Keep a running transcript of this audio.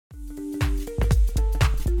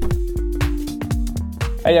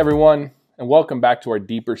Hey everyone, and welcome back to our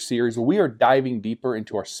Deeper series where we are diving deeper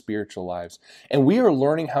into our spiritual lives and we are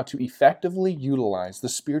learning how to effectively utilize the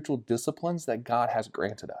spiritual disciplines that God has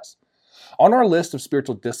granted us. On our list of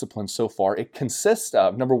spiritual disciplines so far, it consists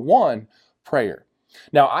of, number one, prayer.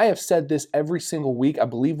 Now, I have said this every single week. I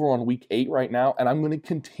believe we're on week 8 right now, and I'm going to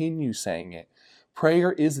continue saying it.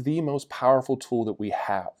 Prayer is the most powerful tool that we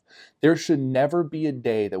have. There should never be a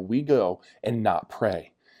day that we go and not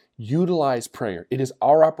pray. Utilize prayer. It is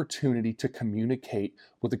our opportunity to communicate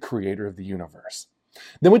with the creator of the universe.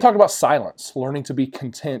 Then we talk about silence, learning to be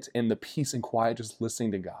content in the peace and quiet, just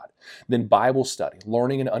listening to God. Then Bible study,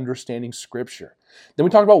 learning and understanding scripture. Then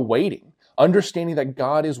we talk about waiting, understanding that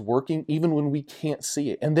God is working even when we can't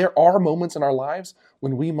see it. And there are moments in our lives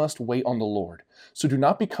when we must wait on the Lord. So do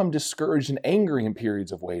not become discouraged and angry in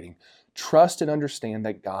periods of waiting. Trust and understand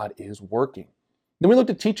that God is working. Then we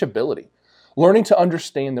looked at teachability. Learning to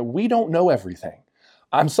understand that we don't know everything.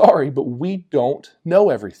 I'm sorry, but we don't know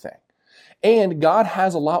everything. And God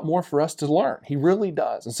has a lot more for us to learn. He really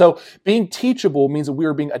does. And so being teachable means that we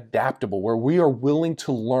are being adaptable, where we are willing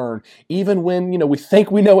to learn. Even when, we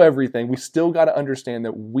think we know everything, we still got to understand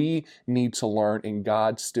that we need to learn and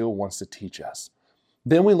God still wants to teach us.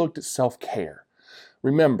 Then we looked at self-care.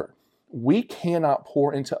 Remember, we cannot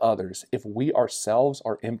pour into others if we ourselves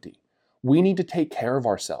are empty. We need to take care of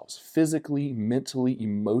ourselves physically, mentally,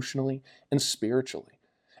 emotionally, and spiritually.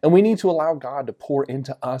 And we need to allow God to pour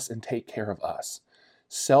into us and take care of us.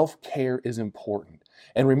 Self-care is important.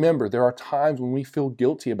 And remember, there are times when we feel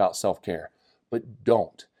guilty about self-care, but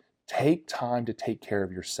don't. Take time to take care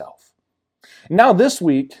of yourself. Now this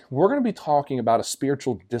week, we're going to be talking about a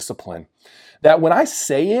spiritual discipline that when I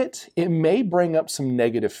say it, it may bring up some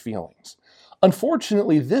negative feelings.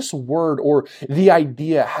 Unfortunately, this word or the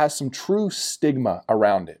idea has some true stigma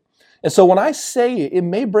around it. And so when I say it, it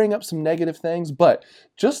may bring up some negative things, but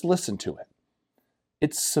just listen to it.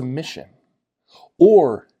 It's submission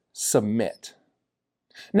or submit.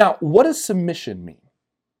 Now, what does submission mean?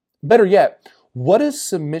 Better yet, what does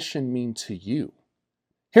submission mean to you?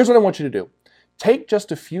 Here's what I want you to do. Take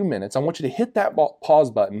just a few minutes. I want you to hit that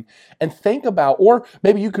pause button and think about, or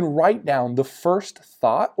maybe you can write down the first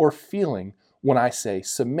thought or feeling when I say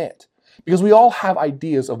submit. Because we all have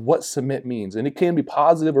ideas of what submit means, and it can be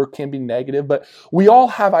positive or it can be negative, but we all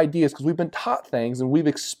have ideas because we've been taught things and we've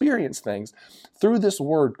experienced things through this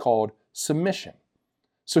word called submission.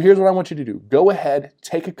 So here's what I want you to do. Go ahead,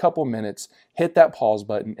 take a couple minutes, hit that pause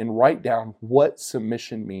button, and write down what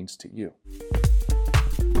submission means to you.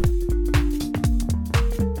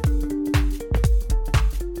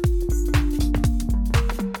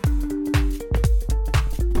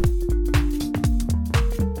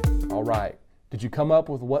 All right. Did you come up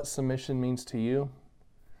with what submission means to you?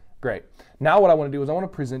 Great. Now what I want to do is I want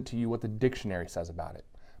to present to you what the dictionary says about it.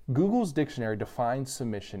 Google's dictionary defines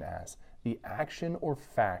submission as the action or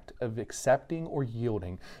fact of accepting or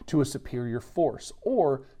yielding to a superior force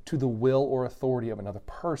or to the will or authority of another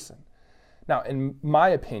person. Now, in my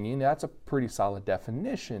opinion, that's a pretty solid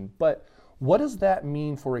definition, but what does that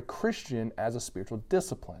mean for a Christian as a spiritual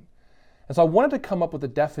discipline? And so I wanted to come up with a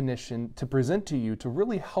definition to present to you to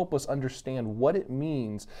really help us understand what it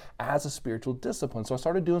means as a spiritual discipline. So I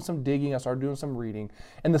started doing some digging, I started doing some reading,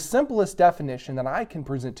 and the simplest definition that I can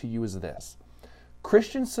present to you is this.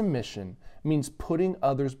 Christian submission means putting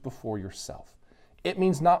others before yourself. It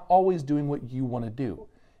means not always doing what you want to do.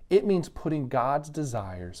 It means putting God's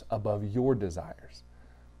desires above your desires.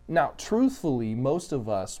 Now, truthfully, most of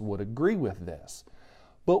us would agree with this,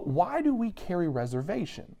 but why do we carry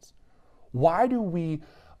reservations? Why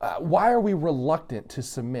are we reluctant to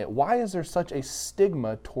submit? Why is there such a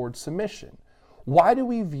stigma towards submission? Why do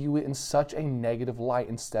we view it in such a negative light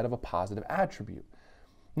instead of a positive attribute?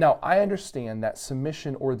 Now, I understand that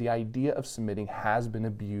submission or the idea of submitting has been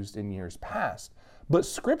abused in years past, but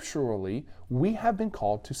scripturally, we have been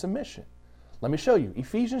called to submission. Let me show you.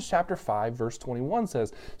 Ephesians chapter 5, verse 21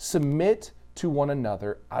 says, "Submit to one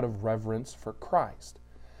another out of reverence for Christ."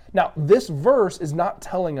 Now, this verse is not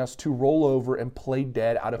telling us to roll over and play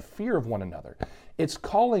dead out of fear of one another. It's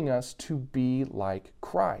calling us to be like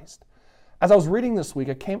Christ. As I was reading this week,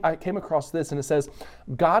 I came across this, and it says,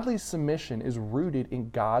 godly submission is rooted in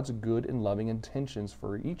God's good and loving intentions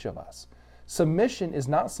for each of us. Submission is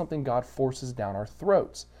not something God forces down our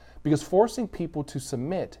throats, because forcing people to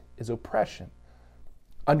submit is oppression.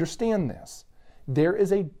 Understand this. There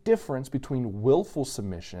is a difference between willful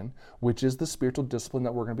submission, which is the spiritual discipline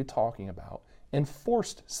that we're going to be talking about, and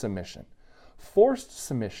forced submission. Forced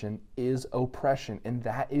submission is oppression, and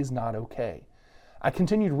that is not okay. I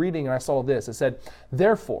continued reading and I saw this. It said,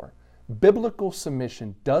 "Therefore, Biblical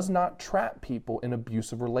submission does not trap people in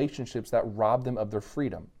abusive relationships that rob them of their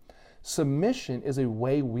freedom. Submission is a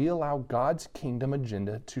way we allow God's kingdom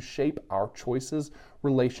agenda to shape our choices,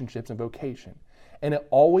 relationships, and vocation. And it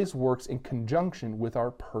always works in conjunction with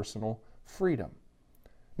our personal freedom.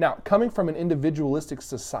 Now, coming from an individualistic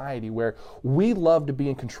society where we love to be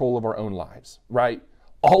in control of our own lives, right?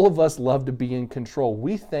 All of us love to be in control.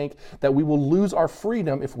 We think that we will lose our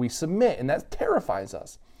freedom if we submit, and that terrifies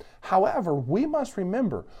us. However, we must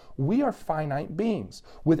remember we are finite beings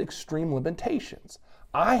with extreme limitations.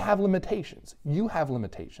 I have limitations. You have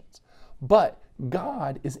limitations. But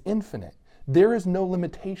God is infinite. There is no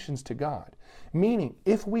limitations to God. Meaning,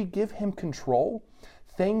 if we give Him control,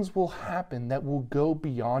 things will happen that will go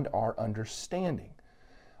beyond our understanding.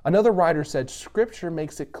 Another writer said, Scripture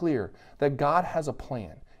makes it clear that God has a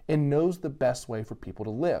plan and knows the best way for people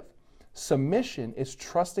to live. Submission is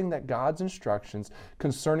trusting that God's instructions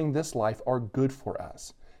concerning this life are good for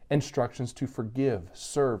us. Instructions to forgive,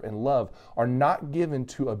 serve, and love are not given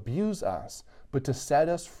to abuse us, but to set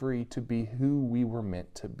us free to be who we were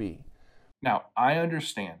meant to be. Now, I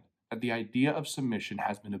understand that the idea of submission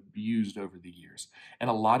has been abused over the years, and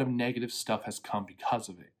a lot of negative stuff has come because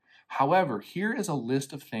of it. However, here is a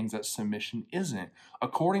list of things that submission isn't,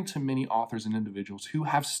 according to many authors and individuals who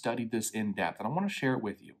have studied this in depth, and I want to share it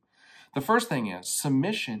with you. The first thing is,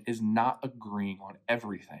 submission is not agreeing on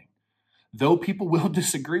everything. Though people will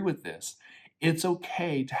disagree with this, it's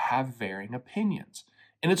okay to have varying opinions.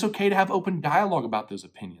 And it's okay to have open dialogue about those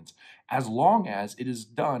opinions, as long as it is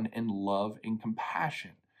done in love and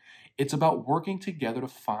compassion. It's about working together to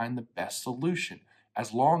find the best solution,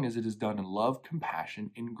 as long as it is done in love,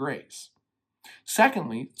 compassion, and grace.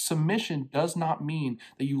 Secondly, submission does not mean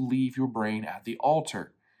that you leave your brain at the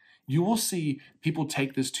altar. You will see people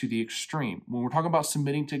take this to the extreme. When we're talking about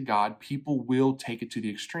submitting to God, people will take it to the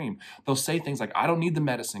extreme. They'll say things like, I don't need the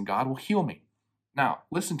medicine, God will heal me. Now,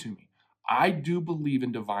 listen to me. I do believe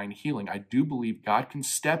in divine healing. I do believe God can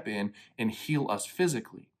step in and heal us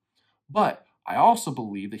physically. But I also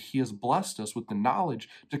believe that He has blessed us with the knowledge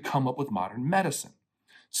to come up with modern medicine.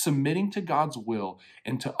 Submitting to God's will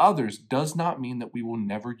and to others does not mean that we will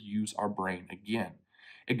never use our brain again.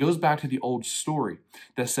 It goes back to the old story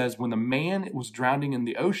that says when the man was drowning in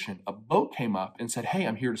the ocean, a boat came up and said, hey,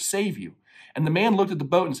 I'm here to save you. And the man looked at the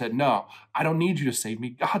boat and said, no, I don't need you to save me.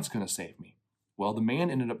 God's going to save me. Well, the man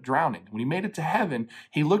ended up drowning. When he made it to heaven,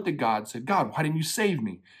 he looked at God and said, God, why didn't you save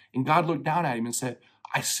me? And God looked down at him and said,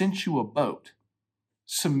 I sent you a boat.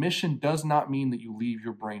 Submission does not mean that you leave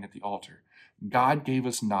your brain at the altar. God gave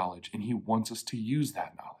us knowledge, and He wants us to use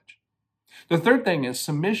that knowledge. The third thing is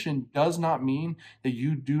submission does not mean that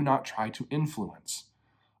you do not try to influence.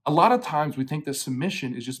 A lot of times we think that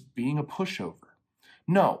submission is just being a pushover.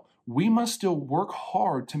 No, we must still work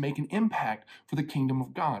hard to make an impact for the kingdom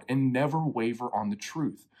of God and never waver on the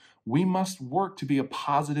truth. We must work to be a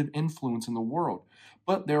positive influence in the world,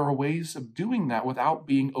 but there are ways of doing that without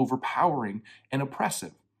being overpowering and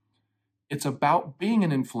oppressive. It's about being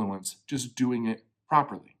an influence, just doing it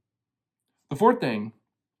properly. The fourth thing,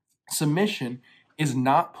 submission is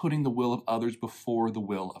not putting the will of others before the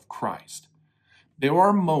will of Christ. There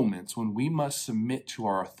are moments when we must submit to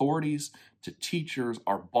our authorities, to teachers,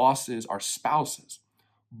 our bosses, our spouses,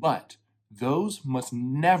 but those must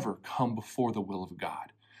never come before the will of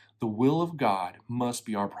God. The will of God must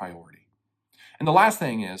be our priority. And the last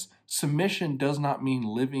thing is, submission does not mean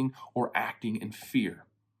living or acting in fear.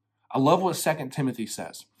 I love what 2 Timothy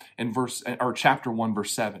says in chapter 1,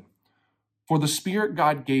 verse 7. For the Spirit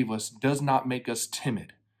God gave us does not make us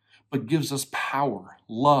timid, but gives us power,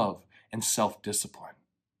 love, and self-discipline.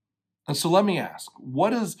 And so let me ask,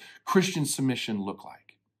 what does Christian submission look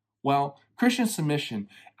like? Well, Christian submission,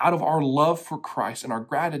 out of our love for Christ and our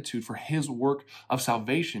gratitude for His work of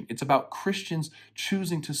salvation, it's about Christians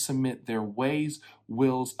choosing to submit their ways,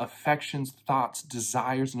 wills, affections, thoughts,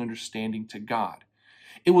 desires, and understanding to God.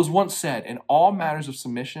 It was once said, in all matters of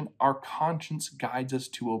submission, our conscience guides us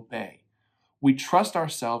to obey. We trust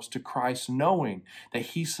ourselves to Christ knowing that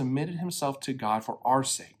He submitted Himself to God for our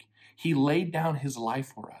sake. He laid down His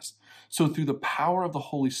life for us. So through the power of the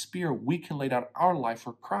Holy Spirit, we can lay down our life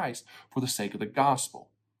for Christ for the sake of the gospel.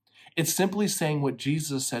 It's simply saying what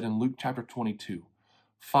Jesus said in Luke chapter 22.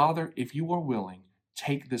 Father, if you are willing,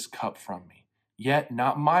 take this cup from me. Yet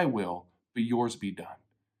not my will, but yours be done.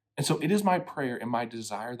 And so it is my prayer and my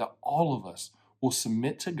desire that all of us will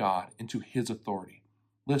submit to God and to His authority.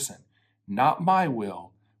 Listen, not my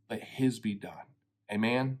will, but His be done.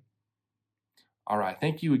 Amen. All right.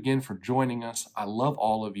 Thank you again for joining us. I love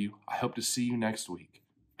all of you. I hope to see you next week.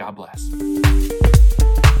 God bless.